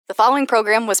The following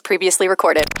program was previously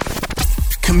recorded.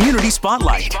 Community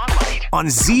Spotlight on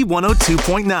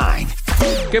Z102.9.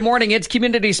 Good morning. It's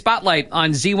Community Spotlight on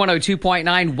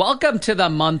Z102.9. Welcome to the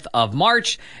month of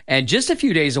March, and just a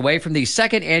few days away from the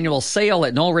second annual sale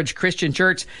at Knoll Ridge Christian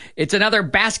Church. It's another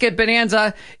Basket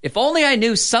Bonanza. If only I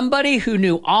knew somebody who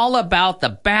knew all about the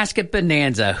Basket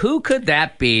Bonanza. Who could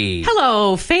that be?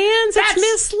 Hello, fans. It's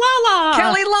Miss Lala.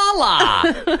 Kelly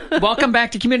Lala. Welcome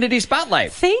back to Community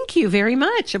Spotlight. Thank you very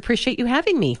much. Appreciate you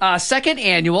having me. Second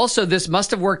annual, so this must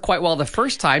have worked quite well the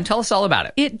first time. Tell us all about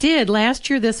it. It did. Last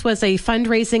year, this was a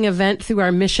fundraising event through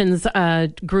our missions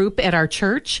group at our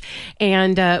church,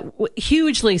 and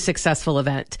hugely successful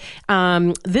event.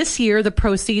 This year, the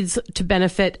proceeds to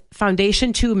benefit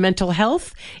Foundation 2 Mental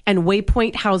Health and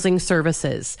Waypoint Housing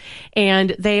Services,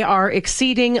 and they are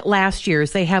exceeding last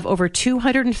year's. They have over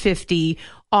 250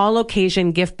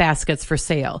 all-occasion gift baskets for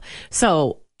sale.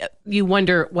 So you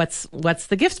wonder what's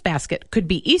the gift basket? Could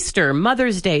be Easter,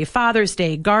 Mother's Day, Father's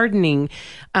Day, gardening,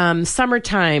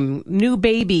 summertime, new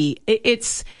baby.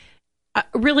 It's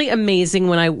really amazing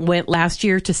when I went last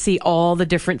year to see all the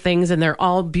different things, and they're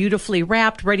all beautifully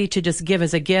wrapped, ready to just give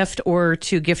as a gift or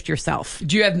to gift yourself.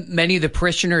 Do you have many of the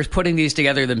parishioners putting these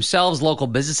together themselves, local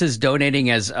businesses donating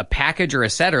as a package or a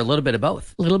set, or a little bit of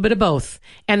both? A little bit of both.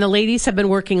 And the ladies have been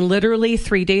working literally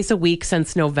 3 days a week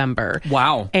since November.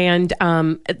 Wow. And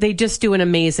they just do an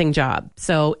amazing job.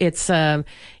 So it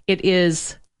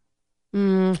is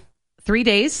 3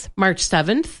 days, March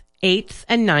 7th. 8th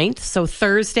and 9th. So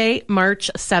Thursday, March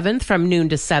 7th from noon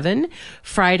to 7,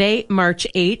 Friday, March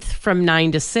 8th from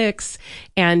 9 to 6,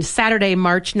 and Saturday,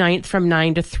 March 9th from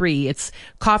 9 to 3. It's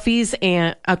coffee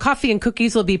and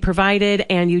cookies will be provided,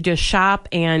 and you just shop,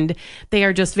 and they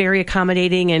are just very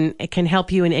accommodating and it can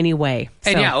help you in any way.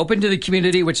 And yeah, open to the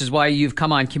community, which is why you've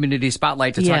come on Community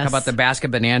Spotlight to talk about the Basket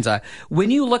Bonanza.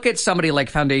 When you look at somebody like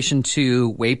Foundation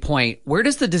 2, Waypoint, where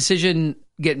does the decision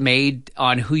get made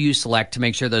on who you select to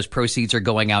make sure those proceeds are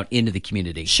going out into the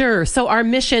community? Sure. So our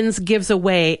missions gives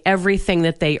away everything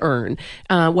that they earn,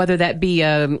 whether that be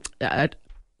a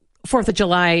 4th of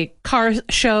July car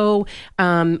show.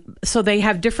 So they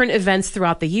have different events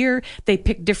throughout the year. They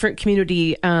pick different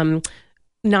community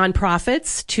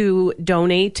nonprofits to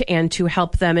donate and to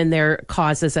help them in their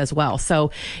causes as well. So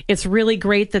it's really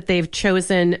great that they've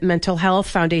chosen Mental Health,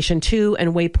 Foundation 2,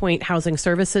 and Waypoint Housing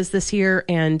Services this year.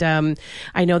 And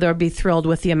I know they'll be thrilled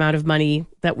with the amount of money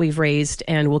that we've raised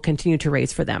and will continue to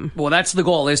raise for them. Well, that's the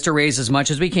goal, is to raise as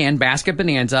much as we can. Basket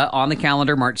Bonanza on the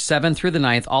calendar, March 7th through the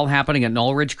 9th, all happening at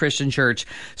Knoll Ridge Christian Church.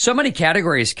 So many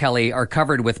categories, Kelly, are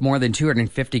covered with more than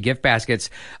 250 gift baskets.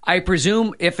 I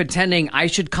presume if attending, I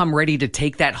should come ready to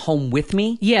take that home with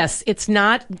me? Yes, it's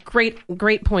not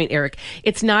great point, Eric.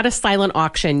 It's not a silent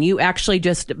auction. You actually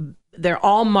they're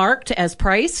all marked as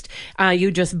priced.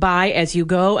 You just buy as you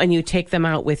go and you take them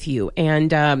out with you,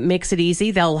 and makes it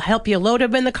easy. They'll help you load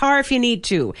them in the car if you need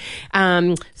to.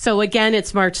 So again,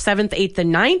 it's March 7th, 8th,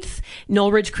 and 9th,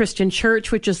 Knoll Ridge Christian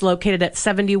Church, which is located at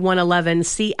 7111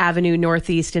 C Avenue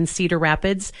Northeast in Cedar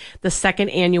Rapids, the second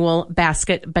annual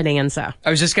Basket Bonanza. I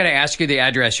was just going to ask you the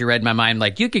address. You read my mind.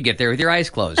 Like, you could get there with your eyes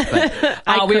closed.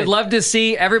 But we would love to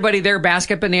see everybody there.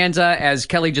 Basket Bonanza, as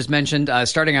Kelly just mentioned,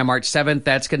 starting on March 7th.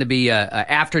 That's going to be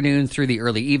afternoon through the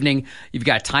early evening. You've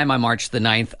got time on March the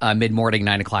 9th, mid-morning,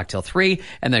 9 o'clock till 3,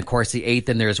 and then, of course, the 8th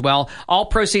in there as well. All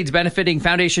proceeds benefiting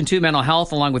Foundation 2 Mental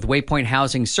Health along with Waypoint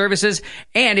Housing Services.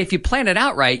 And if you plan it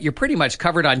out right, you're pretty much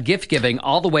covered on gift giving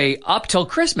all the way up till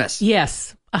Christmas.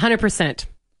 Yes, 100%.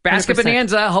 Basket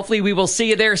Bonanza. Hopefully we will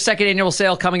see you there. Second annual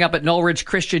sale coming up at Knoll Ridge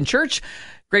Christian Church.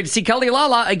 Great to see Kelly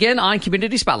Lala again on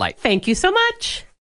Community Spotlight. Thank you so much.